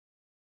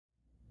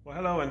Well,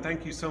 hello, and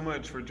thank you so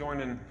much for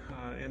joining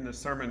in the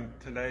sermon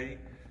today.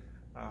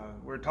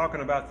 We're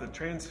talking about the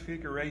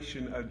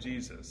Transfiguration of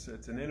Jesus.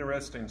 It's an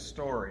interesting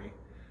story.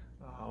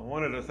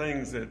 One of the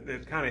things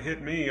that kind of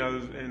hit me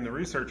in the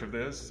research of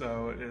this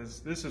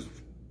is this is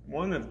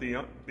one of the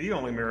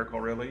only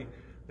miracle, really,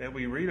 that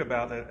we read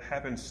about that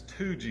happens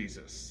to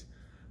Jesus.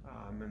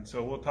 And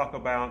so we'll talk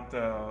about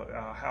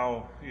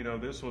how,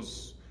 this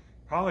was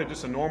probably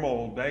just a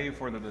normal day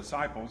for the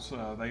disciples.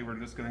 They were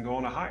just going to go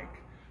on a hike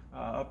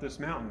up this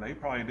mountain. They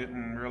probably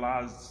didn't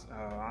realize,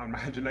 I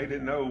imagine they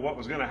didn't know what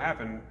was going to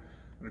happen,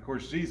 but of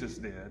course Jesus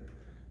did.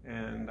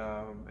 And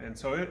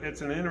so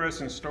it's an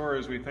interesting story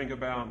as we think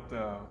about,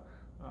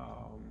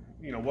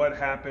 what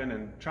happened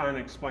and trying to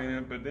explain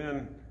it, but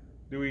then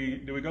do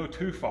we go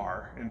too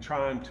far in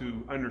trying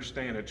to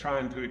understand it,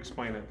 trying to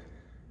explain it?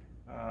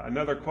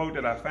 Another quote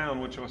that I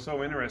found, which was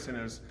so interesting,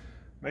 is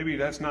maybe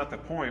that's not the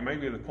point.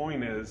 Maybe the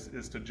point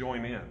is to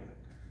join in.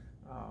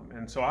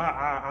 And so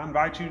I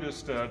invite you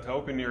just to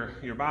open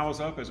your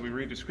Bibles up as we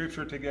read the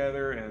Scripture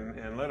together,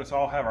 and let us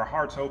all have our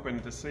hearts open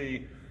to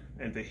see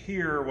and to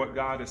hear what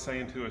God is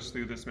saying to us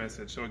through this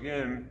message. So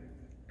again,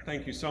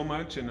 thank you so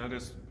much, and I'm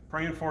just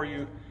praying for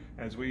you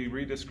as we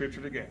read the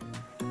Scripture together.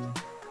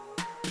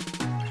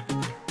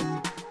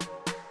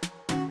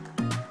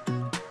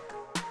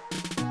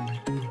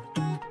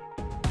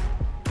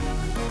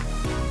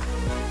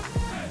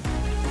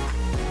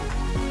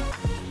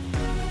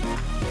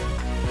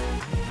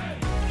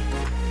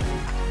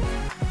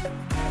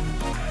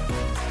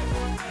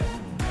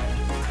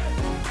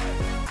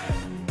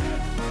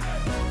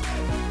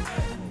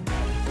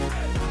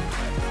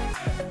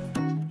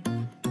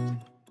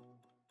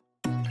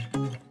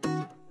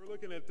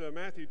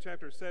 Matthew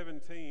chapter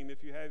 17,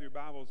 if you have your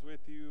Bibles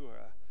with you.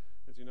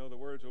 As you know, the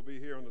words will be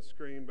here on the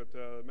screen, but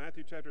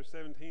Matthew chapter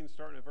 17,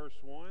 starting at verse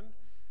 1.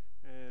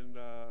 And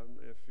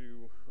if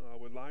you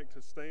would like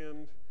to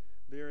stand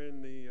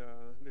during the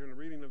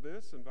reading of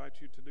this, I invite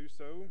you to do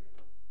so.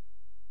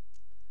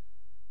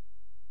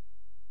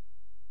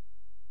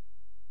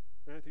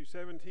 Matthew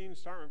 17,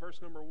 starting with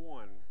verse number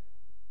 1.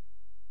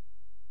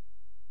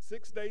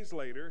 6 days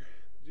later,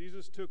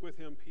 Jesus took with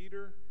him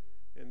Peter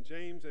and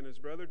James and his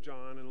brother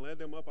John, and led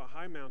them up a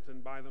high mountain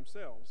by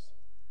themselves.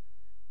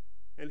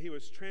 And he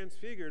was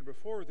transfigured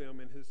before them,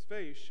 and his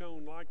face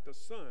shone like the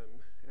sun,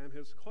 and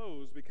his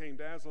clothes became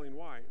dazzling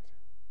white.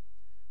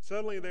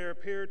 Suddenly there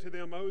appeared to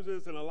them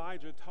Moses and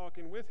Elijah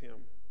talking with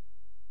him.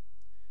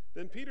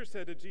 Then Peter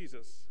said to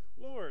Jesus,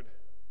 "Lord,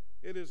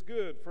 it is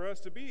good for us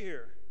to be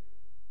here.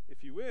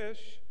 If you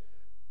wish,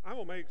 I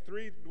will make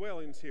 3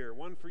 dwellings here,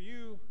 one for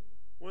you,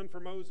 one for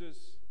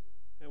Moses,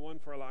 and one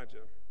for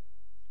Elijah."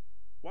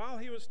 While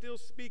he was still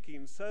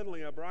speaking,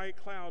 suddenly a bright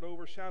cloud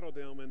overshadowed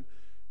them,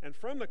 and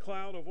from the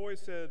cloud a voice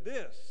said,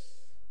 This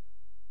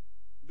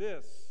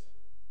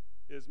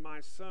is my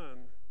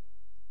Son,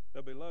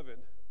 the beloved.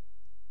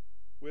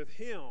 With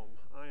him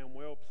I am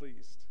well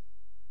pleased.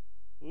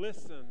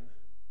 Listen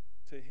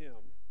to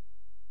him.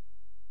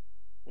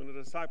 When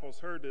the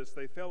disciples heard this,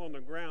 they fell on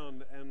the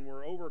ground and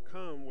were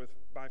overcome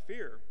by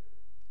fear.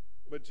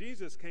 But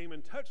Jesus came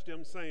and touched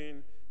them,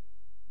 saying,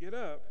 "Get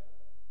up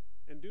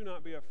and do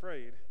not be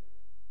afraid."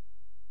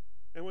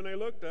 And when they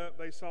looked up,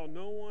 they saw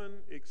no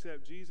one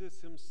except Jesus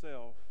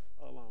himself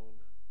alone.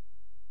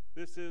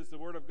 This is the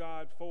word of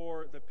God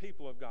for the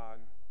people of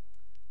God.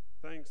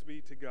 Thanks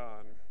be to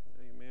God.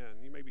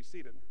 Amen. You may be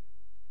seated.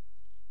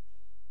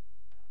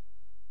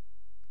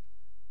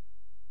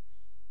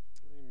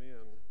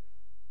 Amen.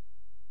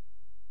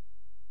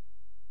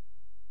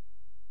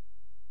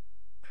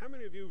 How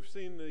many of you have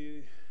seen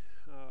the,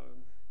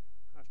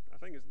 I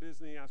think it's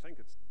Disney,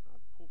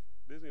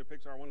 Disney or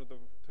Pixar, one of the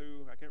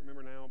two, I can't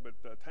remember now, but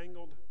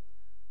Tangled?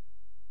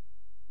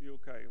 You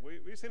okay?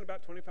 We've seen it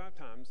about 25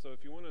 times, so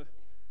if you want to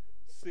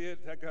see it,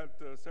 I got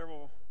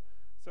several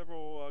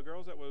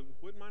girls that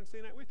wouldn't mind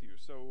seeing that with you.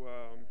 So,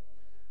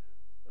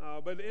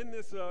 but in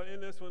this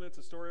one, it's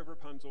a story of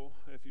Rapunzel,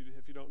 if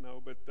you don't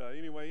know. But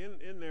anyway,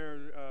 in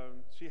there,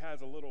 she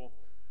has a little,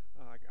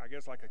 I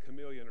guess like a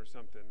chameleon or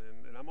something,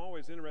 and I'm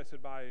always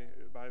interested by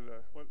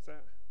the, what's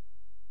that?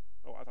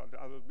 Oh, I thought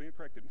I was being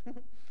corrected.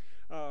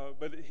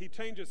 But he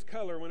changes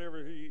color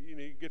whenever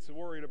he gets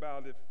worried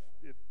about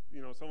if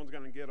someone's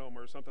going to get him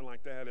or something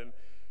like that.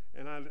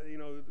 And I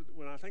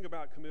when I think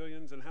about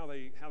chameleons and how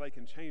they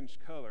can change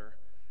color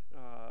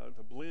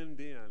to blend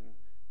in,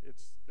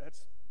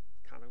 that's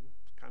kind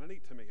of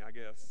neat to me, I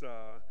guess.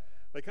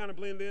 They kind of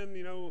blend in,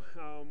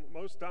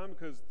 most of the time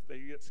because they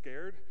get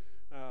scared.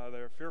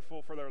 They're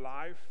fearful for their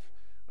life.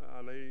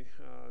 They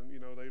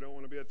don't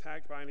want to be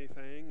attacked by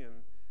anything,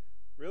 and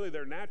really,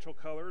 their natural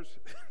colors,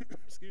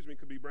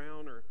 could be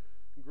brown or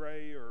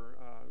gray or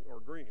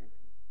green.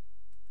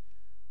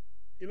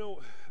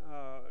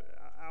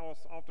 I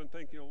often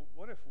think,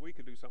 what if we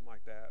could do something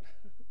like that?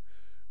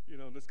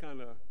 Just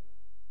kind of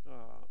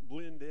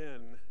blend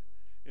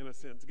in a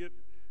sense,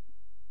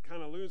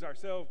 kind of lose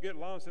ourselves, get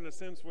lost in a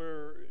sense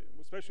where,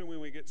 especially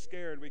when we get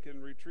scared, we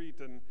can retreat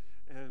and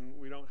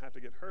we don't have to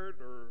get hurt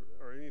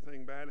or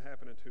anything bad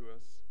happening to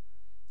us.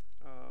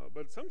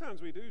 But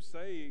sometimes we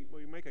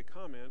make a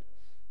comment.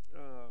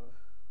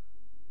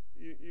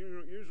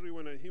 Usually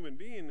when a human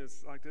being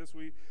is like this,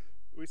 we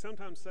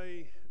sometimes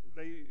say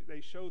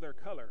they show their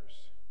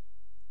colors.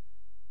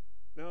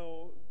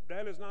 Now,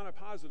 that is not a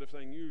positive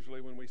thing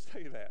usually when we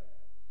say that.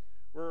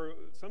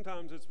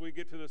 Sometimes we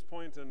get to this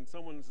point and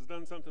someone's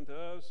done something to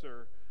us,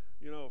 or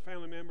a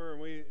family member,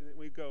 and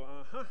we go,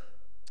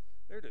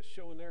 they're just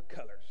showing their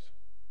colors,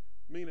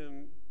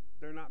 meaning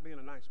they're not being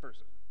a nice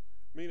person,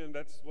 meaning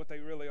that's what they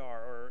really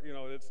are, or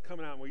it's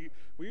coming out. We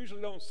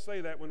usually don't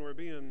say that when we're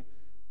being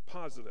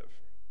positive.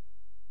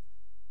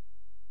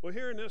 Well,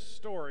 here in this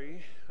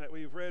story that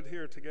we've read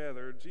here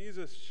together,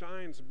 Jesus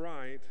shines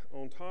bright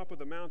on top of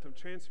the Mount of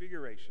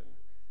Transfiguration,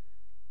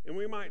 and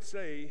we might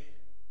say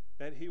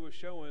that he was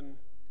showing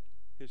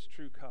his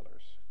true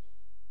colors.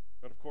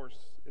 But of course,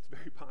 it's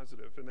very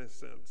positive in this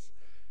sense.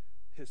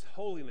 His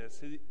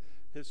holiness,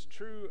 his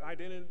true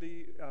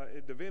identity,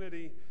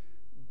 divinity,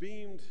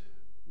 beamed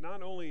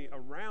not only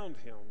around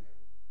him,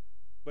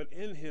 but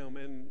in him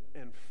and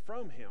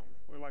from him.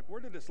 We're like,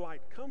 where did this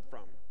light come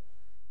from?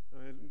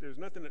 There's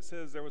nothing that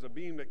says there was a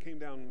beam that came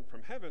down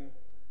from heaven.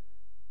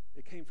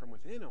 It came from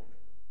within him,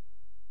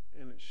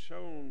 and it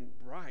shone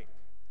bright.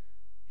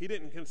 He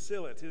didn't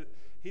conceal it.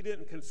 He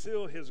didn't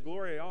conceal his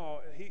glory at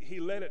all. He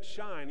let it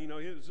shine. It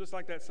was just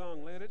like that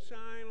song, let it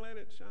shine, let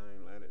it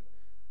shine, let it.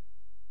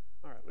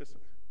 All right, listen.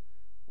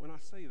 When I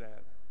say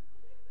that,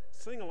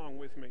 sing along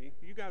with me.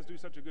 You guys do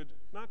such a good,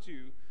 not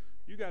you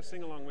guys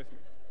sing along with me.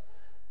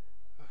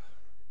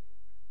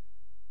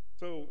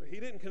 So he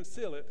didn't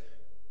conceal it.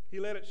 He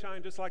let it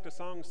shine just like the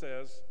song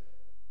says,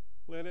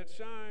 let it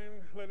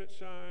shine, let it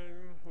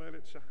shine, let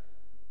it shine.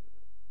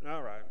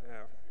 All right,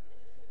 yeah.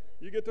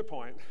 You get the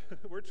point.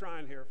 We're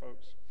trying here,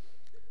 folks.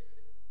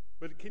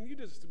 But can you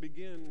just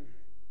begin?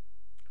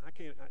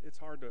 It's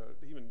hard to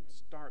even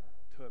start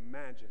to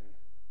imagine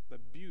the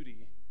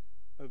beauty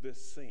of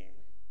this scene.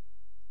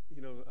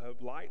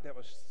 A light that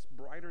was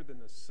brighter than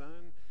the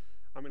sun.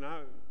 I mean,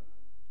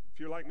 if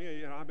you're like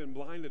me, I've been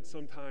blinded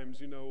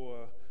sometimes,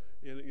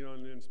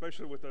 and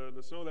especially with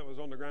the snow that was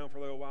on the ground for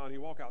a little while, and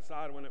you walk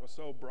outside when it was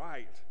so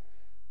bright.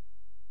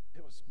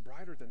 It was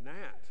brighter than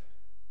that.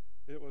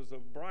 It was a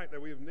bright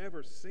that we have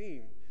never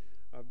seen,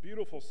 a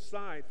beautiful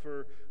sight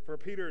for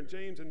Peter and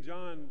James and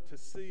John to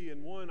see.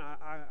 And one I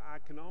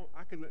can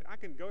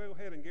go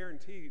ahead and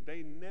guarantee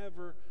they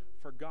never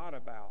forgot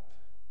about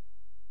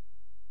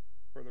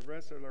for the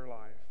rest of their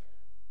life.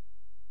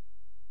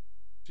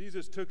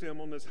 Jesus took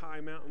them on this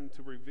high mountain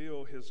to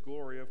reveal his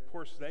glory. Of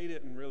course, they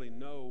didn't really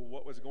know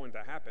what was going to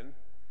happen.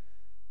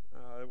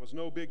 It was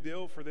no big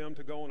deal for them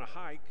to go on a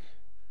hike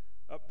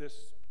up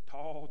this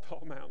tall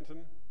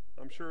mountain.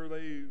 I'm sure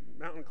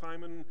mountain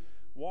climbing,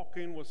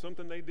 walking was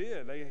something they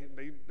did.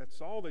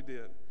 That's all they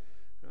did.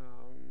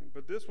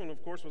 But this one,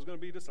 of course, was going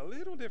to be just a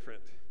little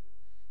different.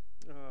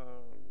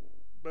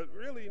 But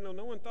really,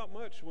 no one thought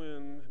much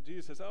when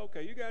Jesus says,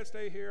 okay, you guys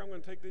stay here. I'm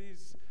going to take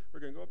these. We're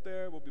going to go up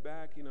there. We'll be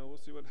back. We'll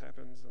see what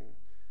happens. And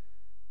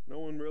no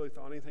one really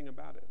thought anything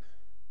about it.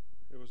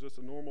 It was just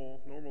a normal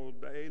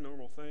day,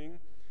 normal thing.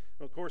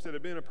 And of course, it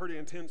had been a pretty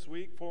intense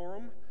week for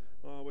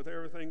them with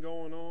everything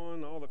going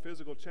on, all the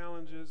physical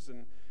challenges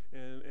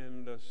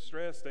and the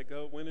stress that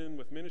went in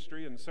with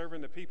ministry and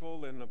serving the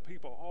people, and the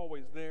people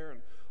always there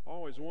and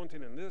always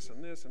wanting and this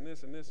and this and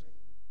this and this.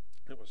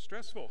 It was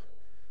stressful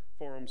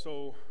for them.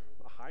 So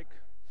a hike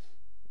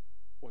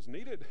was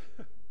needed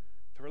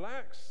to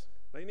relax.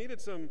 They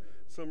needed some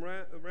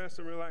rest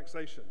and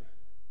relaxation.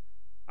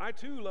 I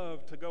too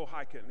love to go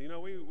hiking.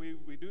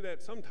 We do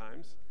that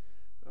sometimes,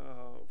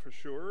 for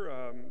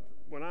sure.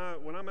 When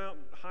I'm out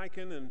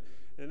hiking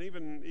and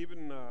even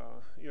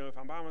if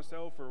I'm by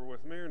myself or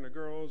with Mary and the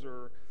girls,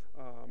 or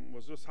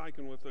was just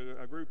hiking with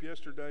a group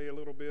yesterday a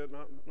little bit,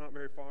 not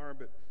very far,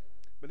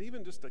 but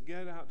even just to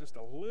get out just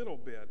a little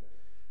bit,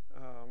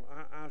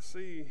 I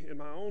see in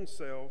my own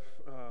self,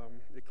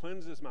 it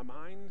cleanses my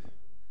mind.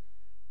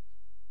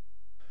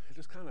 It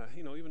just kind of,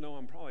 even though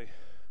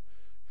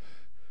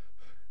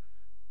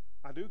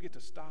I do get to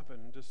stop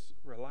and just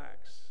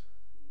relax.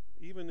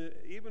 Even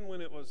when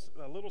it was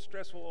a little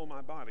stressful on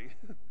my body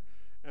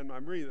and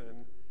my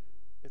breathing,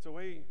 it's a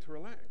way to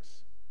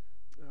relax.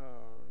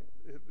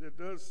 It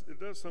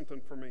does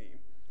something for me.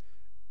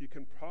 You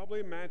can probably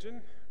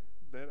imagine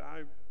that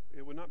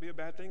it would not be a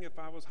bad thing if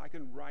I was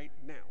hiking right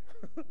now.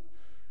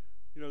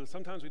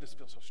 Sometimes we just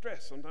feel so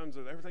stressed. Sometimes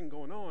with everything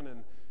going on,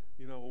 and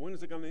when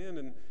is it going to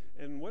end?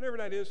 And whatever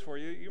that is for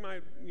you, you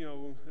might,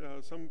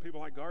 some people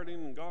like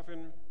gardening and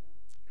golfing,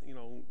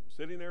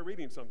 sitting there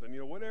reading something,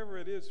 whatever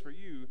it is for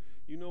you,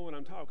 you know what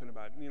I'm talking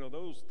about.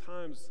 Those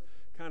times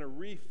kind of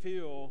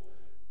refill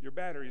your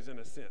batteries in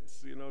a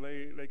sense.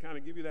 They kind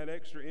of give you that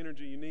extra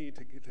energy you need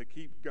to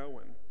keep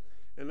going.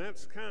 And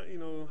that's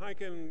kind of,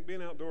 hiking,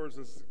 being outdoors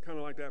is kind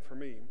of like that for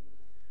me.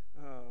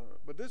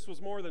 But this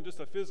was more than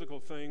just a physical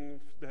thing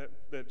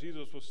that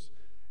Jesus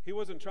he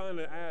wasn't trying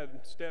to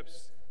add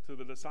steps to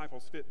the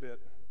disciples' Fitbit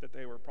that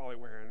they were probably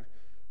wearing.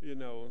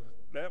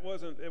 It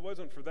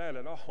wasn't for that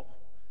at all.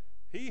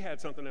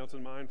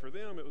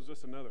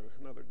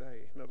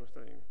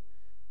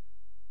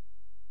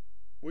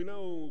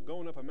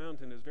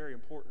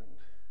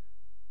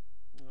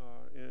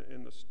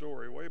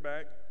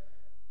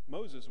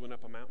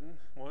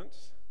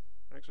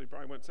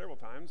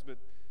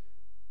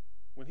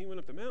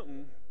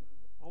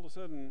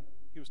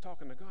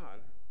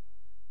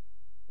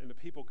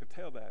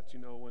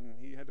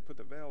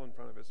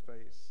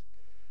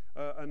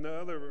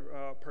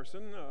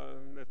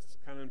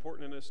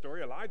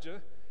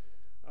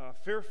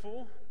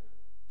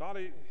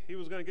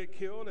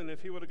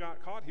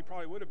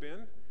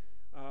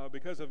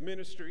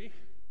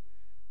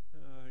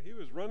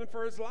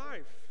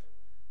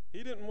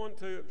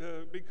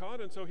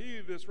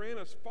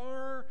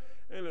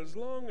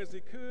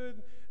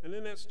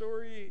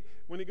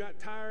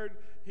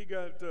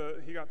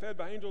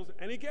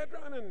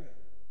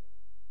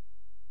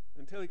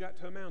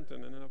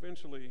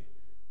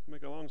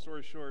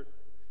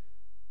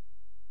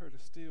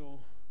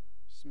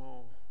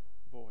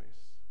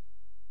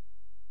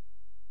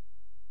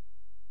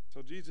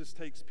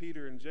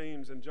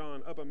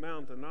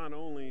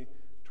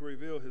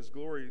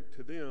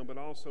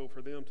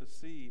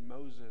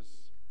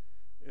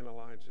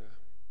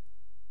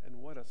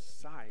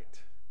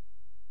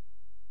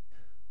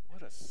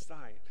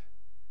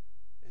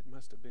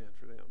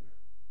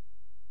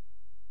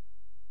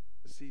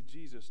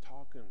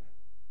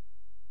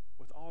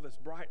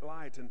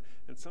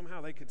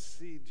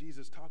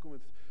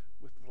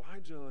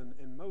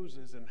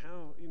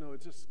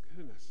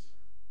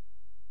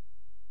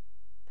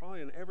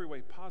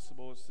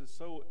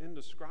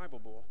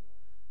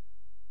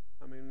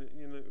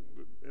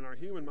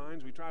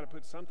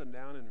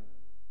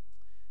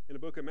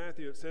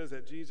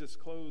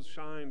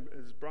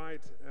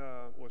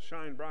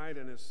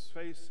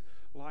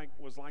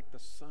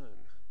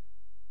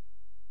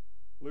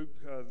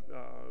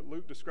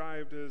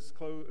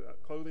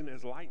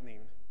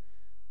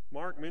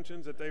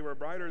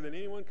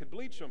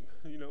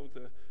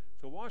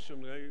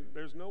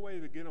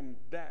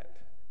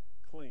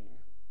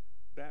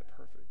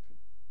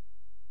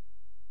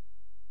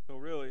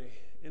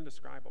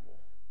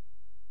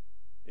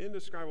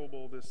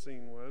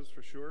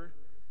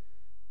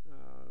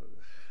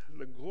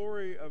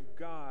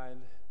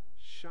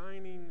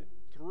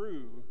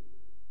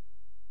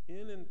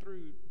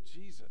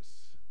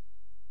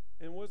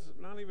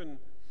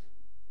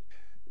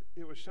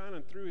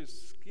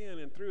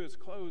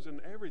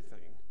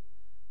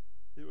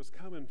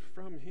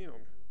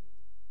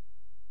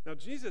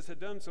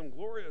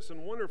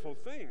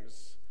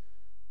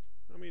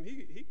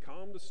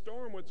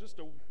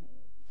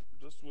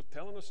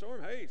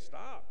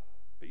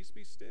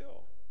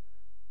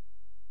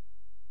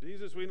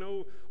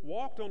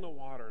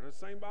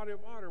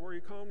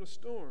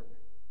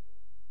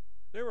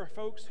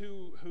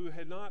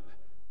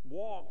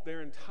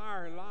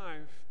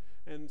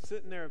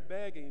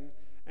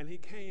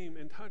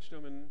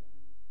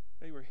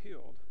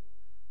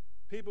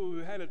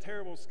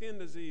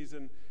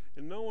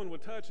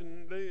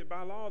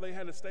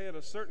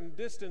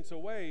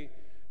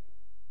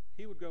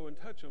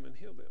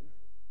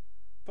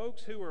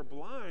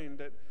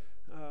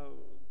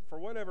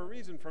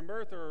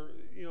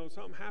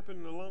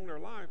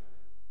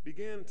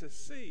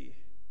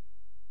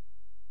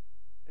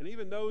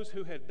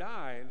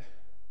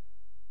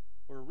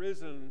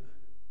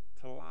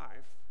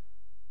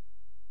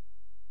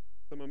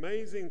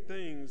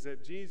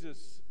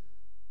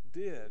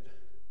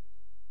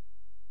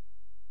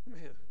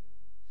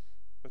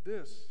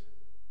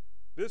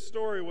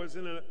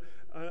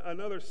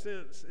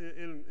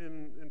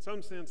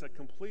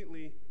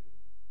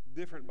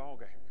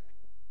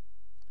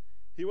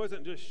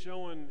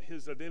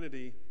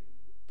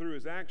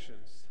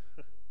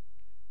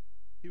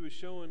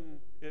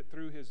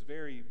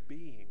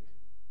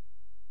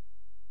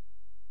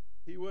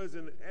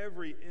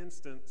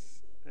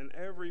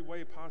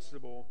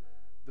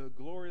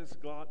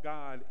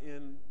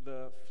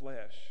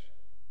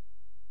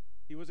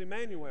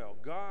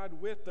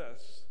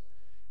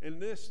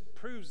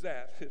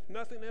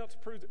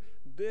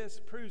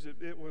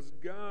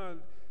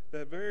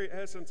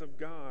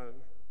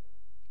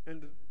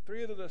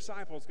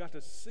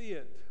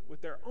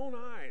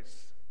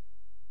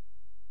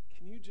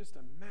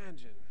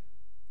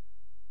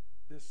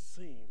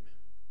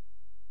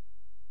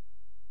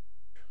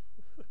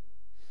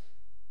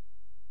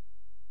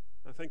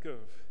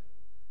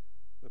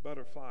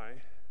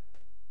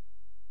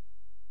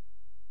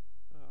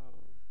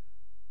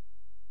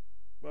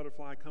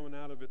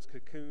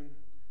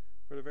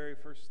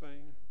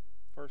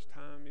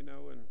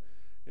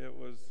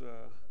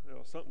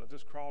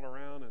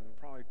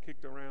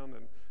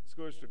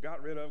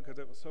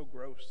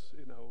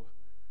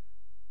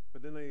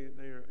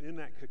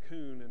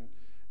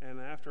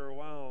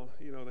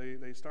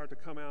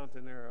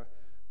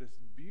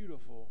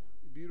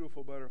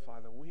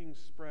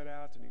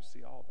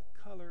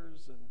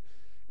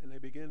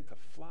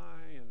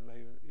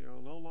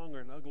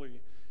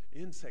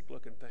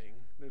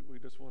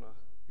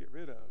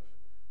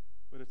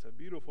 but it's a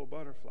beautiful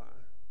butterfly.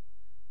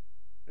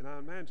 And I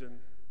imagine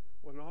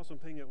what an awesome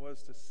thing it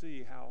was to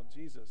see how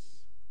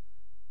Jesus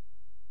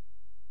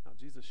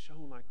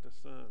shone like the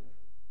sun,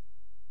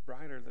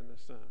 brighter than the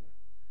sun.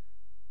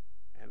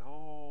 And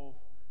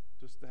all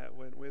just that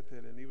went with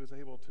it, and he was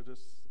able to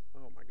just,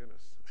 oh my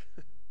goodness.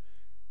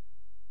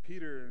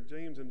 Peter and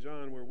James and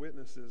John were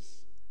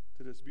witnesses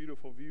to this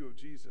beautiful view of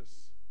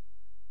Jesus.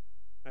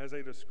 As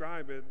they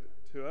describe it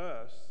to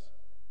us,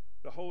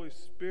 the Holy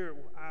Spirit,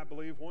 I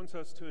believe, wants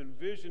us to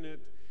envision it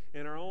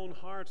in our own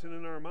hearts and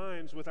in our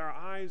minds with our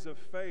eyes of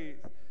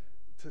faith,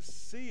 to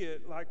see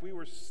it like we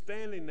were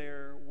standing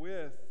there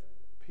with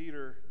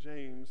Peter,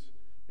 James,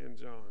 and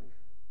John.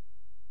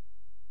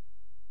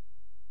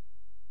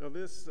 Now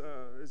this,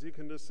 as you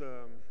can just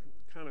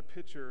kind of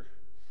picture,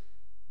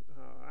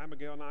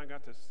 Abigail and I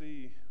got to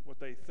see what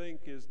they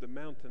think is the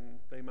mountain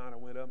they might have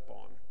went up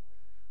on.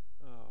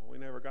 We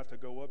never got to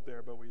go up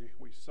there, but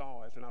we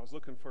saw it, and I was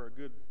looking for a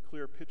good,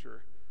 clear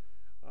picture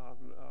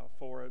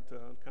for it to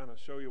kind of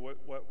show you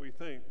what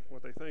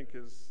they think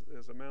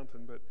is a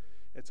mountain. But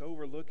it's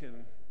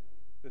overlooking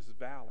this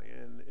valley,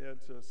 and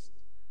it's just,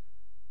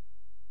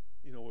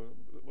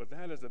 with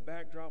that as a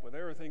backdrop, with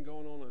everything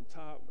going on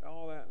top,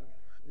 all that,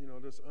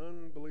 just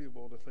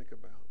unbelievable to think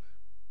about.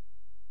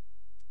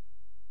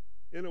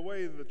 In a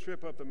way, the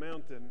trip up the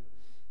mountain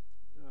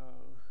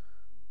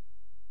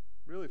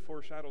really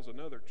foreshadows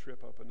another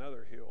trip up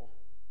another hill.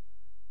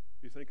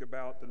 If you think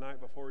about the night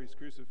before he's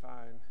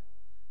crucified,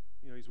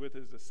 he's with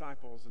his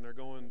disciples, and they're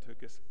going to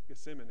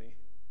Gethsemane.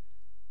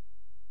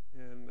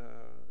 And,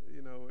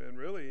 and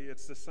really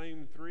it's the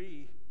same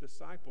three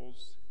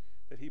disciples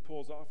that he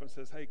pulls off and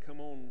says, hey, come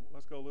on,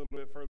 let's go a little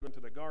bit further into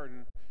the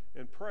garden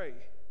and pray.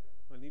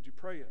 I need you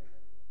praying.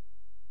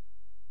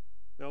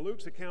 Now,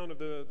 Luke's account of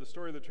the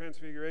story of the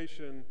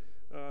Transfiguration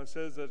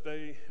says that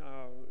they,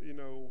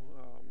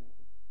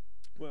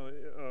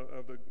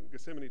 of the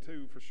Gethsemane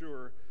too, for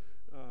sure,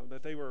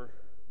 that they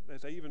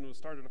even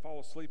started to fall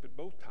asleep at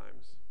both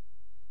times.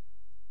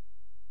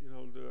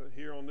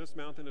 Here on this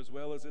mountain as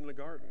well as in the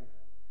garden.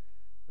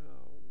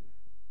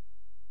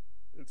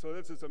 And so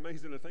that's just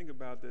amazing to think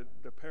about,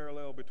 the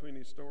parallel between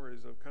these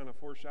stories of kind of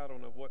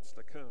foreshadowing of what's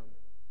to come.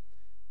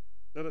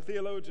 Now, the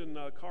theologian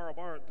Karl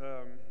Barth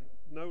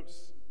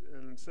notes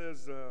and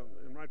says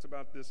and writes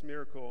about this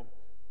miracle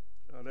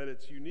that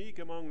it's unique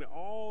among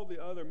all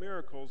the other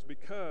miracles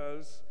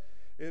because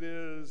it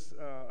is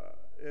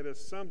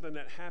something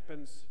that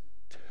happens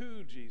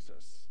to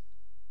Jesus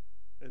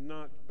and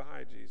not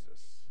by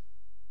Jesus.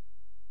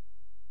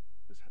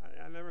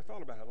 I never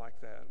thought about it like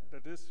that.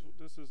 That this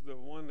is the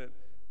one that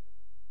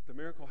the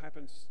miracle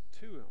happens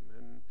to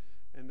him,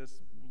 and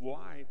this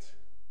light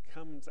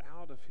comes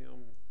out of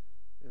him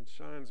and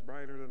shines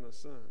brighter than the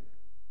sun.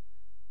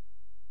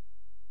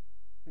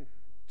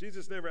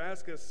 Jesus never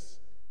asked us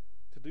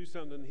to do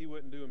something he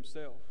wouldn't do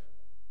himself.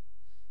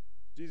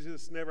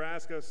 Jesus never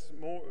asked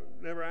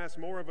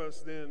more of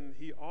us than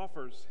he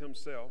offers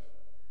himself.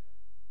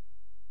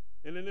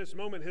 And in this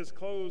moment, his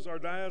clothes are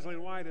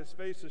dazzling white, his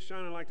face is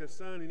shining like the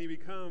sun, and he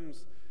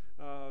becomes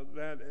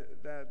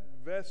that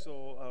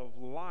vessel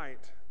of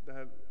light,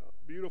 that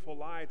beautiful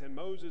light. And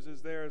Moses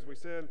is there, as we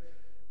said,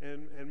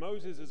 and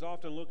Moses is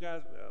often looked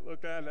at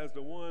as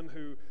the one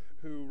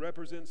who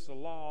represents the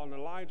law, and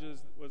Elijah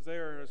was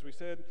there, as we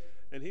said,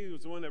 and he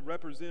was the one that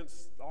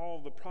represents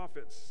all the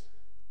prophets,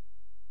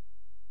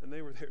 and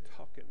they were there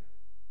talking,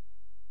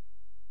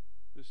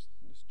 just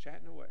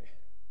chatting away.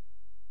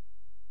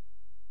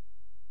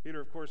 Peter,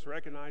 of course,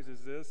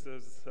 recognizes this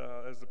as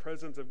the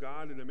presence of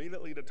God, and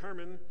immediately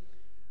determined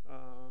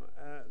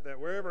that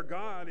wherever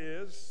God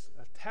is,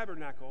 a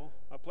tabernacle,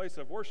 a place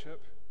of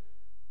worship,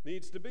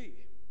 needs to be.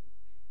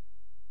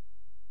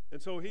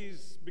 And so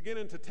he's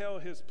beginning to tell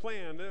his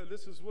plan.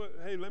 This is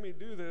hey, let me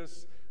do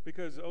this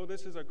because,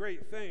 this is a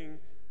great thing.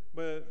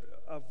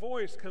 But a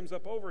voice comes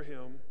up over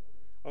him.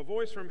 A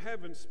voice from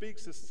heaven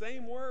speaks the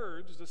same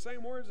words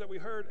that we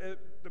heard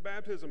at the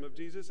baptism of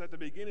Jesus at the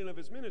beginning of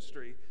his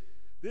ministry.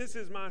 This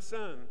is my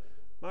son,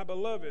 my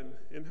beloved,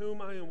 in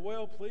whom I am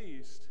well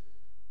pleased.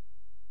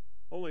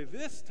 Only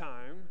this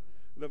time,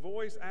 the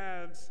voice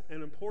adds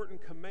an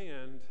important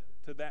command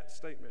to that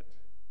statement.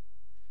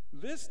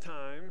 This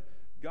time,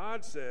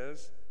 God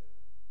says,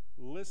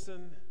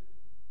 listen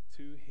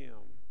to him.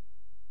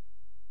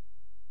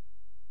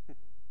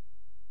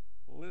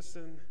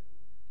 Listen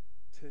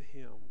to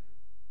him.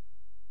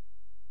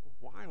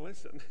 Why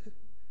listen?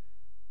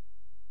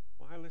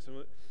 Why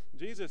listen?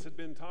 Jesus had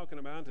been talking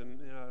about and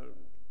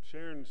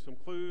sharing some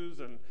clues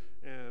and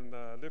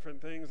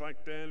different things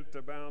like that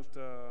about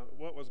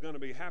what was going to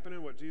be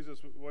happening, what he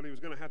was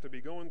going to have to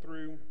be going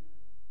through.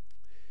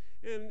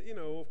 And,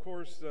 of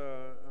course,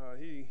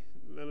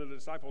 none of the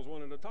disciples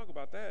wanted to talk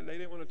about that. They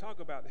didn't want to talk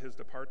about his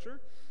departure.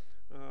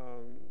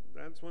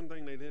 That's one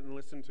thing they didn't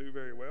listen to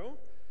very well.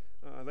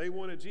 They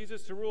wanted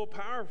Jesus to rule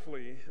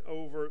powerfully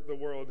over the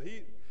world.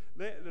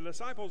 The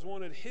disciples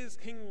wanted his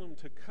kingdom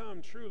to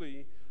come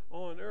truly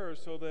on earth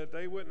so that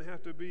they wouldn't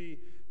have to be,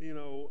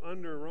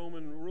 under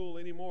Roman rule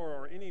anymore,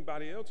 or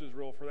anybody else's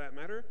rule for that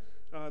matter,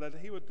 that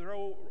he would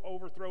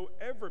overthrow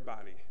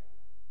everybody.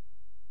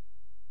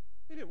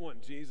 They didn't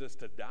want Jesus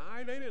to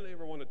die. They didn't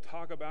ever want to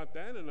talk about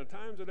that. And the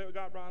times that it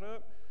got brought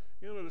up,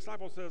 the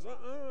disciple says,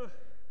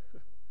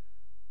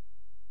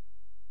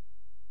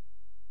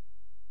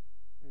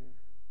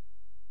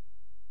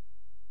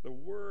 The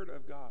Word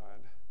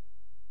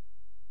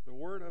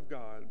of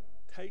God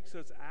takes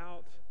us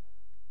out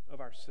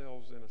of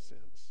ourselves in a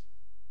sense.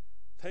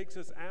 Takes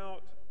us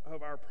out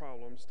of our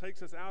problems,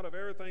 takes us out of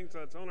everything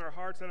that's on our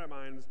hearts and our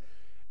minds,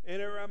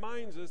 and it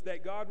reminds us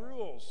that God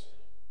rules.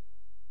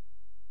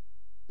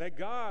 That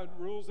God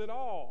rules it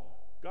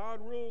all.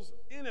 God rules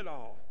in it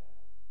all.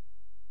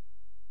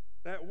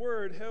 That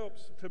Word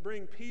helps to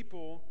bring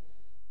people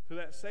to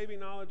that saving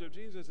knowledge of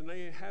Jesus, and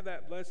they have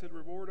that blessed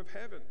reward of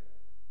heaven.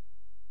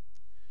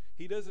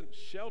 He doesn't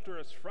shelter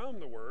us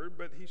from the Word,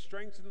 but he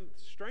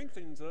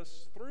strengthens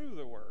us through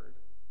the Word.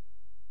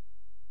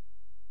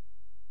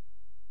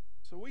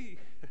 So we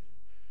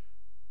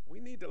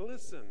need to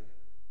listen.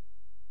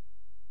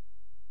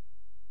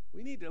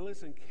 We need to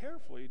listen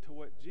carefully to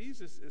what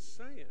Jesus is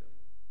saying.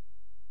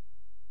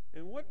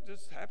 And what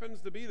just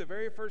happens to be the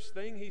very first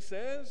thing he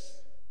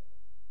says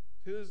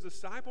to his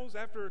disciples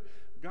after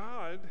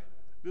God,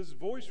 this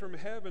voice from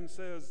heaven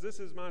says, "This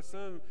is my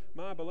Son,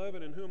 my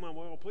beloved, in whom I'm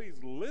well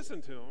pleased.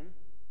 Listen to him."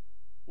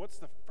 What's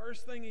the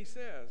first thing he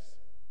says?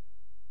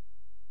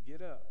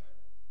 Get up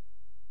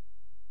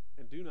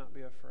and do not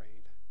be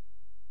afraid.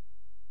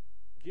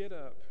 Get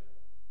up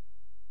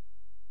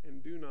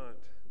and do not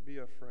be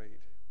afraid.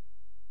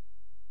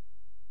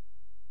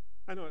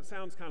 I know it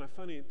sounds kind of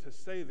funny to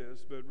say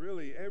this, but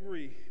really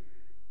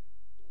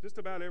just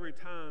about every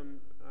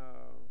time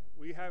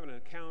we have an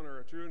encounter,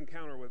 a true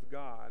encounter with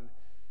God,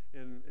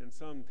 in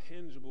some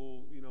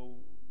tangible,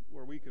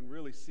 where we can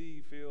really see,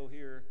 feel,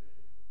 hear,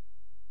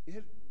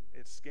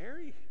 it's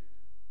scary.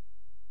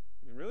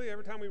 I mean, really,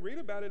 every time we read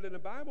about it in the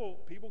Bible,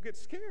 people get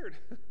scared.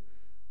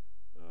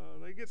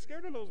 They get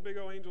scared of those big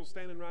old angels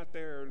standing right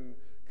there and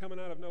coming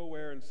out of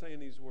nowhere and saying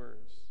these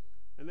words.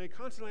 And they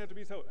constantly have to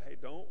be told, hey,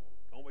 don't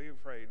be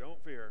afraid,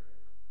 don't fear.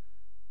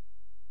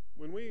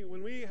 When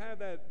we have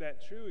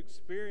that true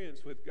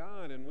experience with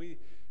God, and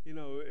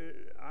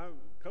a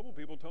couple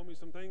people told me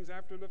some things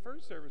after the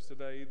first service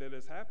today that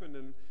has happened,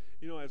 and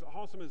as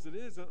awesome as it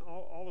is,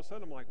 all of a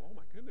sudden I'm like, oh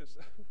my goodness,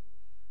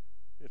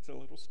 it's a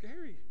little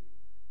scary.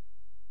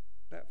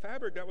 That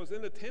fabric that was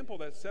in the temple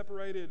that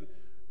separated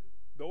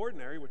the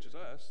ordinary, which is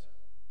us,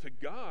 to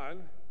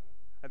God,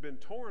 had been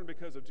torn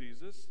because of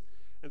Jesus,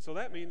 and so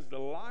that means the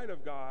light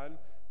of God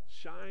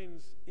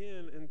shines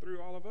in and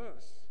through all of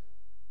us.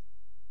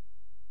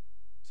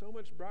 So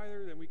much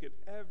brighter than we could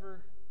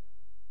ever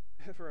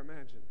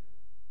imagine.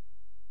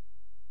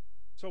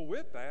 So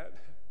with that,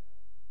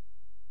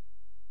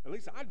 at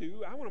least I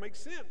do, I want to make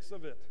sense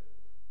of it.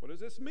 What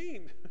does this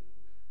mean?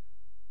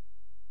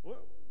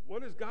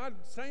 What is God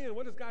saying?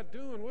 What is God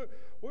doing?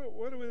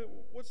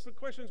 What's the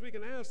questions we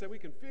can ask that we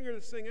can figure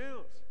this thing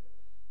out?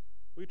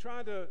 We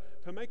try to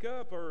make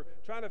up or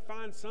try to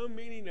find some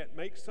meaning that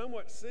makes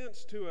somewhat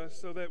sense to us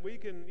so that we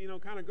can,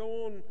 kind of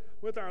go on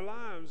with our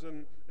lives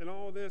and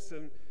all this.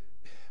 And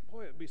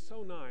boy, it'd be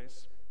so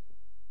nice.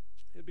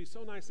 It'd be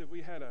so nice if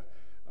we had a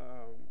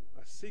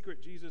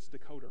secret Jesus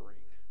decoder ring.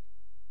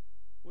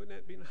 Wouldn't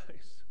that be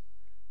nice?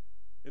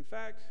 In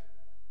fact,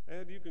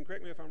 Ed, you can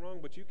correct me if I'm wrong,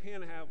 but you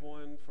can have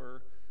one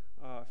for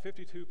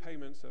 52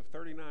 payments of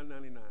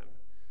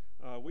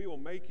 $39.99. We will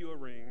make you a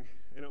ring,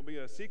 and it'll be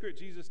a secret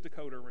Jesus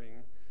decoder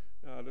ring.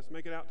 Let's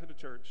make it out to the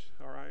church,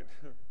 all right?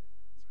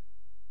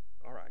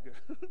 All right,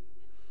 good.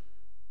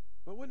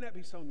 But wouldn't that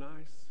be so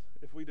nice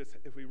if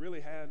we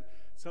really had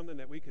something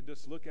that we could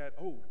just look at?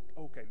 Oh,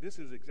 okay, this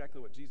is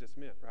exactly what Jesus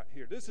meant right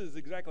here. This is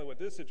exactly what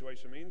this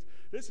situation means.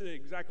 This is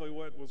exactly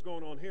what was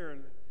going on here.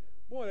 And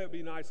boy, that'd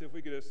be nice if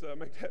we could just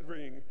make that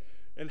ring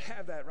and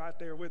have that right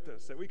there with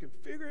us, that we can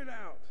figure it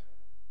out.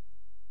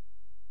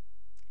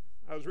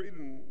 I was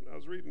reading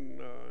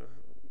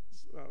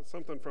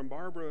something from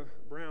Barbara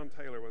Brown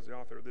Taylor, was the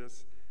author of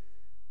this,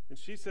 and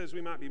she says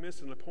we might be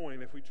missing the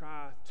point if we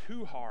try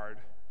too hard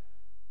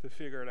to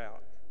figure it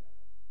out.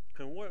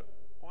 And why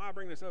I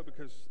bring this up,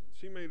 because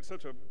she made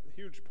such a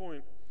huge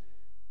point.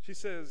 She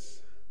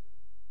says,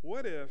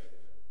 what if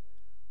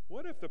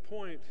the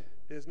point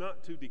is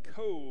not to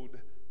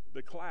decode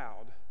the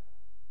cloud,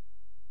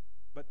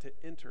 but to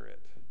enter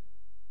it?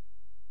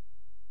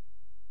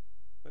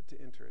 But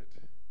to enter it.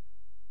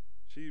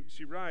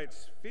 She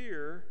writes,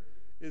 fear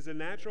is a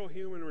natural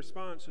human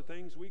response to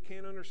things we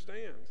can't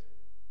understand.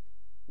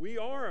 We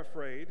are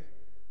afraid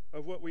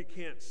of what we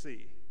can't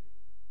see,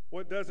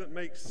 what doesn't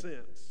make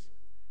sense.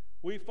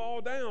 We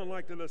fall down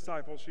like the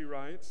disciples, she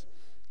writes,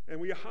 and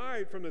we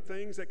hide from the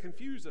things that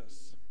confuse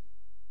us.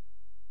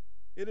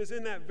 It is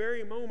in that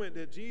very moment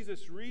that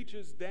Jesus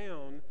reaches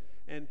down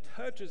and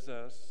touches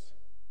us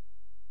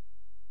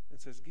and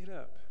says, get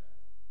up.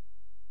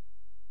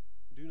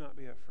 Do not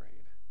be afraid.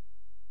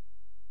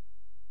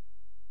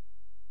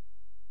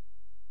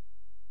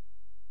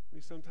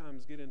 we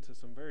sometimes get into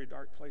some very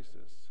dark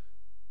places.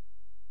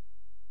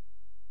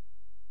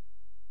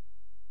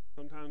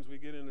 Sometimes we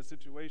get into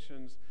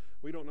situations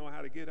we don't know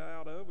how to get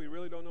out of. We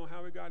really don't know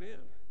how we got in.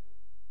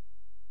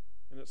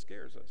 And it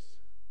scares us.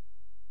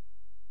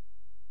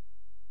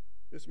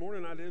 This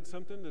morning I did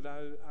something that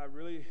I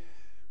really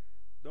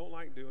don't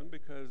like doing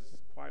because,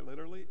 quite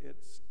literally,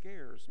 it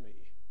scares me.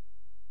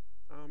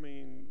 I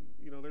mean,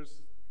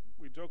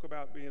 we joke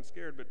about being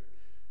scared, but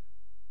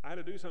I had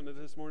to do something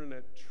this morning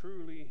that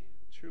truly,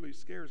 truly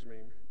scares me.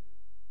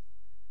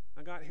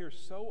 I got here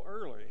so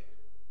early.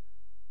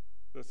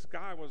 The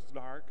sky was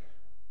dark,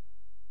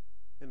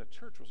 and the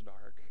church was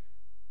dark.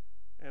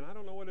 And I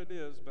don't know what it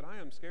is, but I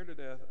am scared to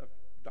death of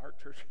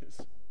dark churches.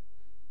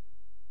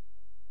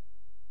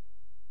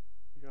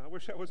 I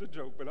wish that was a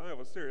joke, but I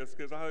was serious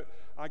because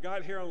I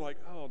got here, I'm like,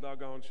 oh,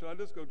 doggone, should I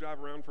just go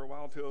drive around for a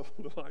while till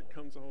the light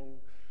comes on,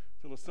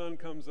 till the sun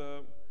comes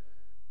up?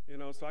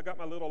 So I got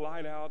my little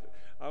light out.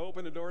 I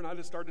opened the door, and I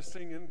just started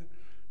singing,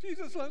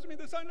 Jesus loves me,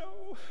 this I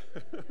know.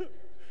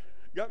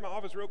 Got in my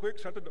office real quick,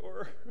 shut the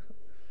door.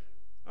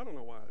 I don't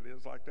know why it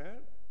is like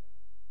that.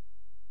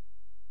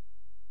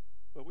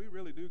 But we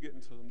really do get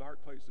into some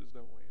dark places,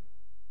 don't we?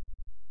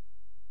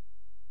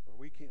 Where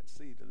we can't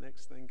see the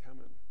next thing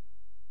coming.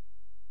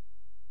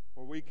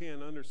 Where we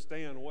can't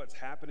understand what's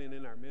happening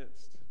in our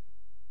midst.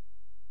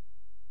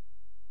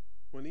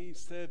 When he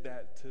said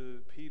that to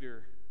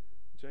Peter,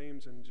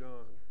 James, and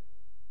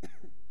John,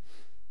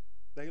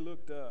 they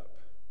looked up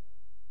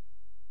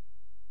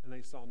and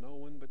they saw no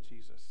one but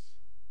Jesus.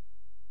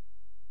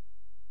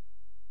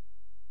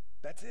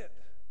 That's it.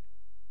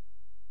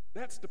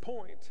 That's the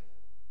point.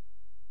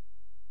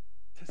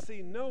 To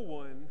see no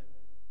one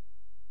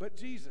but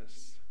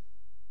Jesus.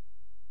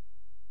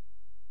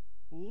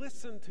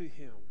 Listen to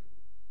him.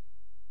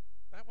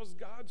 That was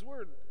God's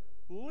word.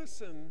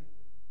 Listen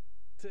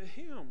to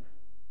him.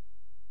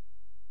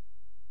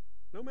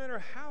 No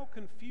matter how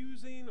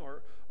confusing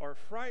or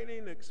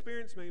frightening the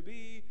experience may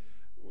be,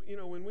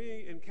 when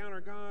we encounter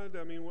God,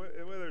 I mean,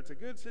 whether it's a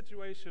good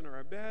situation or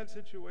a bad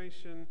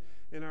situation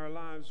in our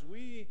lives,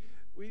 we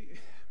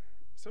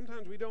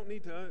sometimes we don't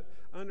need to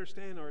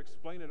understand or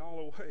explain it all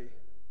away.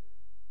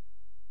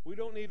 We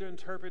don't need to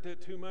interpret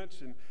it too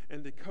much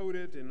and decode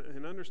it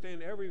and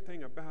understand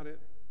everything about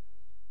it.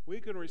 We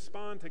can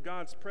respond to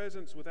God's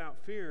presence without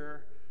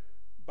fear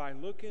by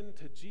looking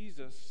to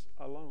Jesus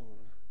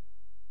alone.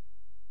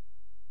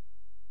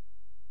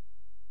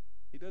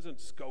 He doesn't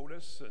scold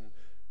us and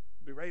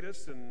berate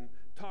us and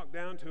talk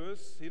down to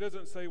us. He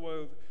doesn't say,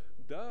 well,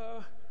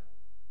 duh,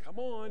 come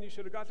on, you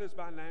should have got this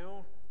by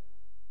now.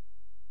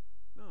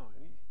 No,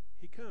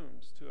 he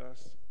comes to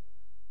us.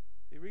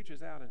 He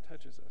reaches out and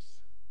touches us.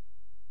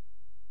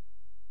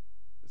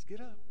 Let's get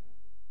up.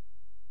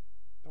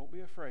 Don't be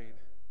afraid.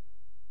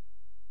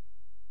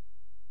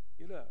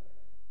 Get up.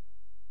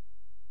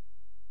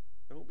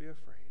 Don't be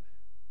afraid.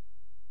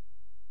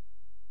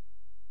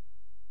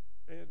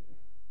 Ed,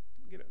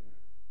 get up.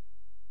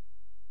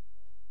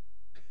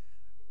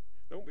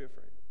 Don't be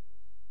afraid.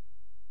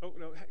 Oh,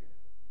 no, hey.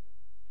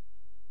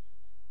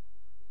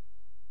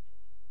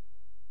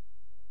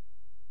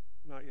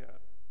 Not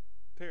yet.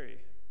 Terry,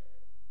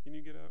 can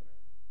you get up?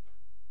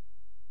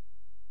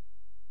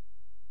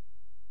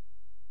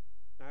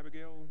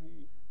 Abigail,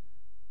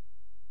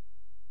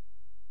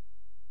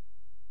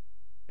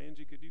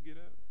 Angie, could you get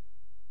up?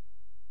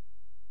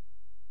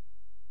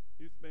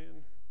 Youth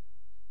band,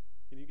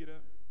 can you get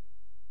up?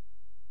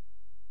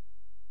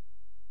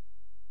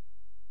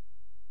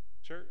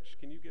 Church,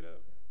 can you get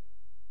up?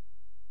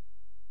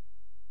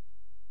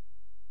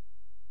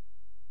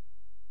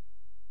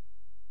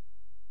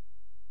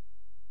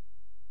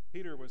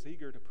 Peter was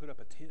eager to put up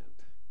a tent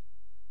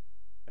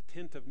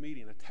of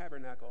meeting, a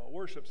tabernacle, a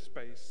worship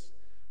space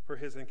for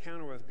his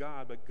encounter with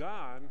God, but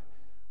God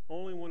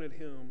only wanted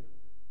him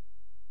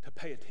to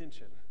pay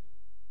attention,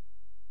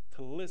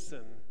 to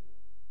listen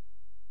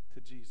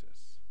to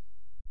Jesus.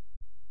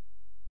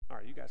 All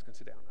right, you guys can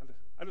sit down.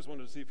 I just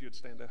wanted to see if you'd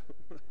stand up.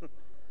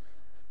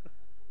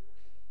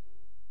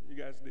 You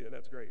guys did.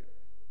 That's great.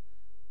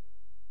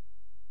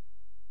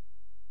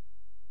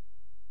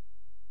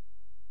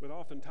 But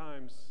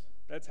oftentimes,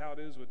 that's how it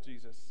is with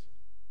Jesus.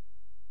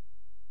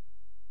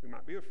 We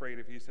might be afraid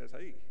if he says,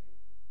 hey,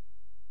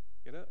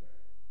 get up.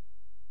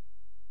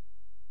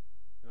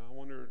 I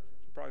wonder,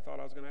 you probably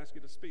thought I was going to ask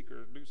you to speak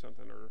or do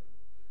something or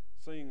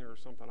sing or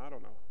something. I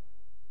don't know.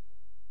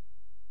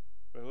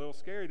 But a little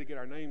scary to get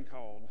our name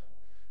called.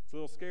 It's a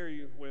little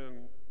scary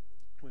when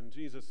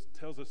Jesus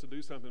tells us to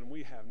do something and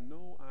we have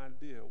no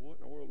idea what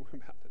in the world we're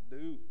about to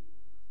do.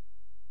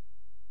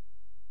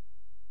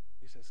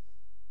 He says,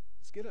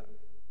 let's get up.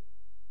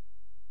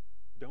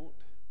 Don't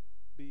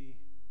be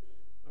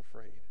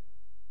afraid.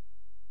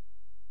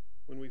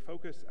 When we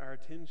focus our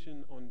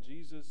attention on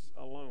Jesus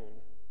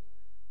alone,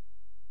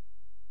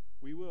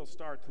 we will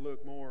start to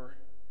look more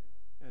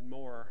and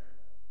more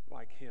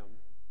like him.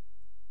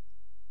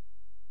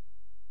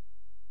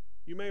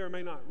 You may or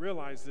may not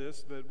realize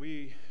this, but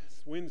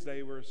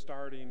Wednesday we're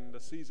starting the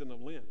season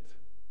of Lent.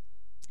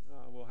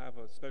 We'll have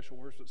a special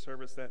worship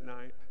service that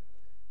night.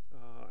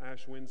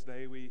 Ash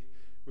Wednesday, we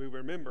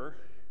remember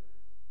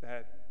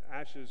that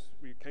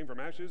we came from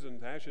ashes, and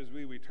to ashes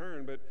we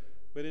return.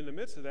 But in the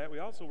midst of that, we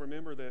also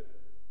remember that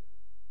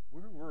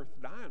we're worth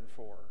dying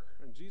for,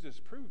 and Jesus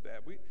proved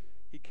that.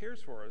 He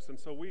cares for us, and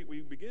so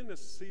we begin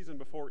this season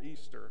before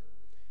Easter.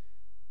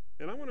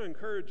 And I want to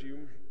encourage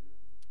you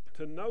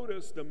to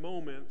notice the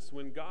moments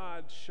when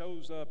God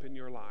shows up in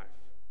your life.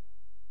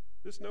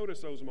 Just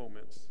notice those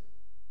moments.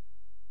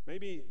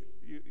 Maybe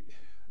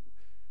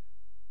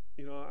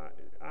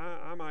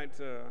I'm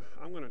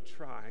going to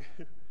try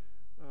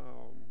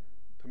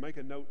to make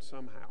a note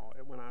somehow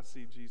when I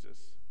see Jesus.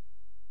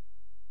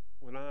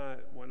 When I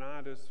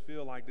just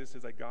feel like this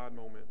is a God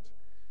moment.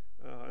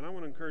 And I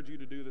want to encourage you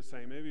to do the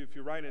same. Maybe if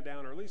you're writing it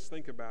down, or at least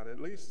think about it, at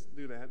least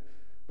do that.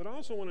 But I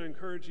also want to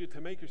encourage you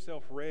to make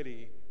yourself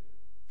ready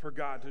for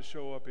God to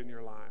show up in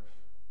your life.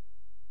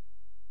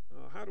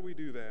 How do we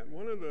do that?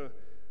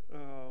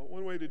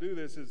 One way to do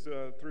this is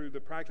through the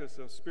practice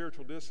of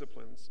spiritual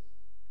disciplines.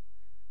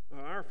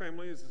 Our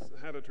family has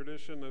had a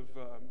tradition of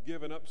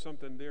giving up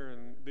something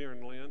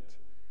during Lent.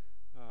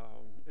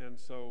 And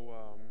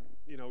so,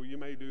 you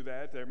may do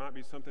that. There might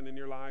be something in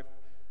your life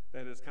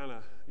that is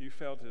you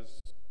felt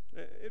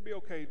it'd be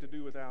okay to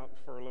do without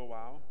for a little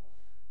while,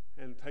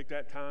 and take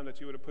that time that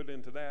you would have put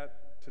into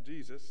that to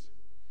Jesus.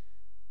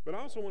 But I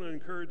also want to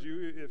encourage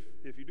you,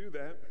 if you do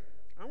that,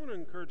 I want to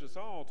encourage us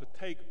all to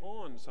take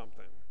on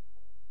something.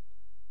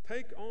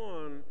 Take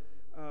on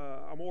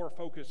a more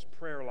focused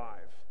prayer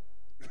life.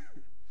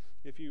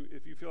 if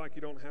you feel like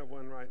you don't have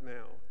one right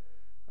now.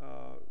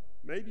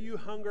 Maybe you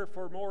hunger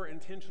for more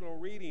intentional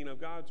reading of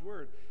God's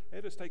Word.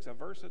 It just takes a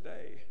verse a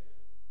day.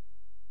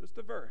 Just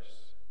a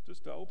verse.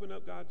 Just to open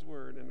up God's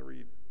Word and to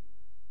read.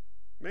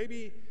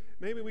 Maybe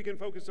we can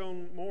focus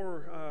on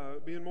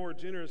being more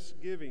generous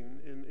giving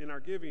in our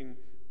giving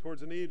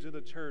towards the needs of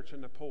the church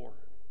and the poor.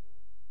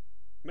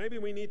 Maybe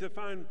we need to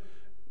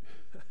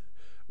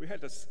we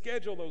had to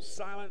schedule those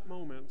silent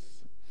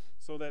moments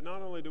so that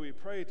not only do we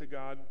pray to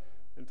God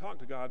and talk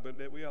to God, but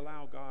that we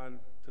allow God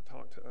to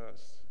talk to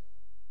us.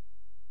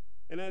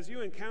 And as you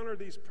encounter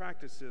these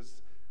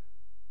practices,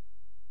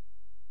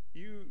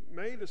 you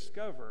will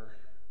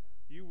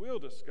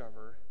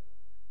discover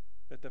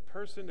that the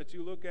person that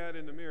you look at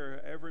in the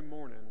mirror every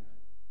morning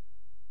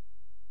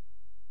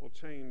will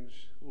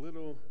change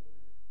little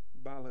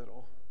by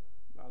little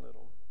by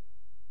little.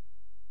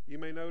 You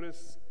may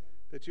notice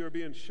that you are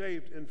being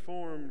shaped and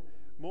formed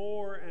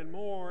more and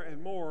more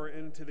and more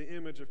into the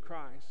image of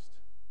Christ.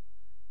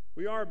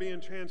 We are being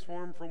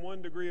transformed from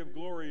one degree of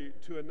glory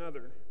to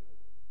another.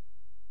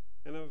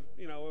 And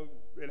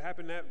it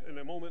happened in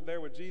a moment there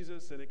with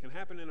Jesus, and it can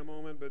happen in a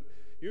moment, but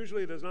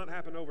usually it does not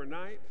happen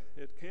overnight.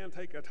 It can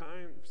take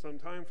some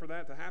time for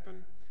that to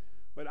happen.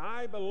 But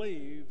I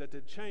believe that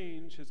the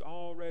change has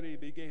already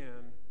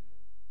begun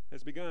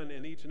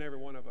in each and every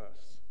one of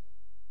us.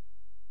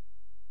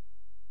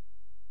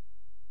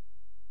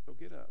 So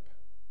get up.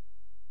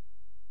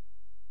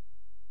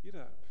 Get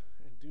up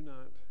and do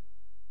not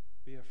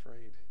be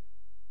afraid.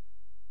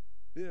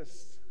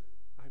 This,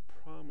 I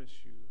promise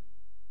you,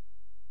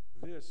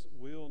 this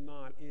will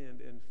not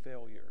end in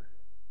failure.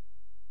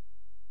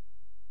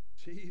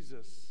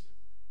 Jesus,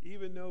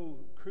 even though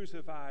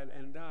crucified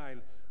and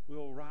died,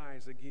 will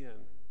rise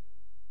again.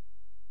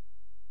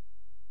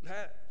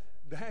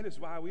 That is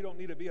why we don't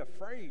need to be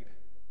afraid.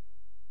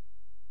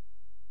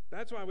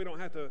 That's why we don't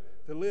have to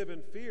live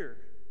in fear.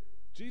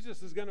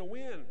 Jesus is going to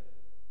win.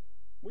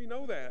 We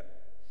know that.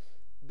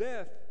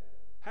 Death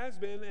has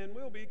been and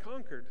will be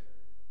conquered.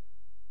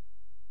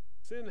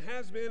 Sin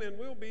has been and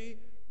will be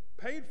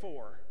paid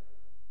for.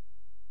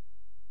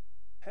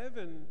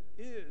 Heaven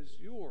is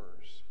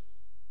yours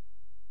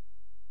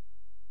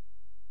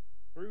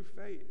through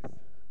faith,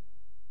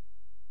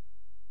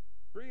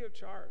 free of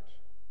charge.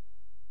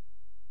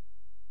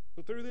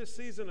 So through this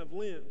season of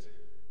Lent,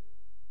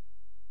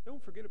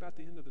 don't forget about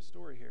the end of the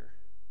story here.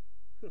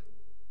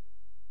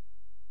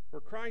 For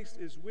Christ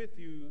is with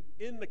you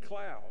in the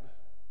cloud,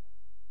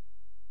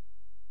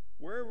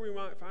 wherever we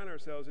might find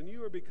ourselves, and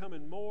you are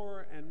becoming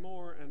more and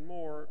more and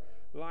more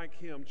like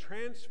Him,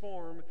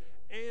 transformed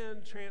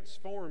and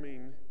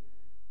transforming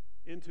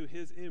into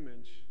His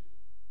image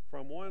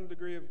from one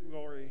degree of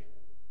glory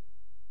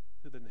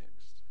to the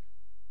next.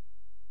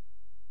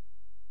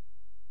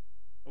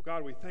 Oh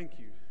God, we thank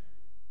you.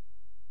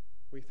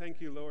 We thank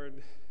you,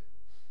 Lord,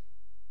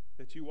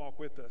 that you walk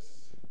with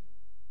us.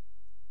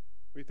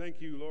 We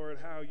thank you, Lord,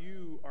 how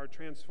you are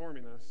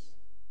transforming us.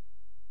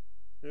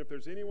 And if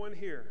there's anyone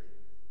here,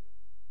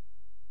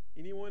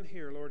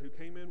 Lord, who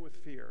came in with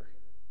fear,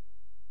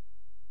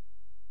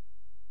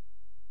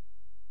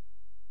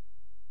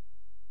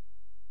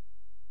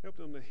 help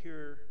them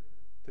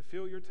to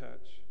feel your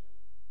touch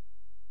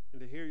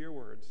and to hear your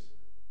words.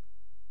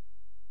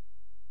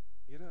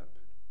 Get up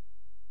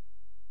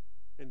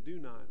and do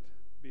not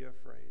be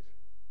afraid.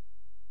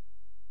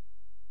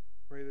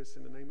 Pray this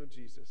in the name of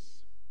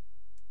Jesus.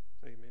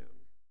 Amen.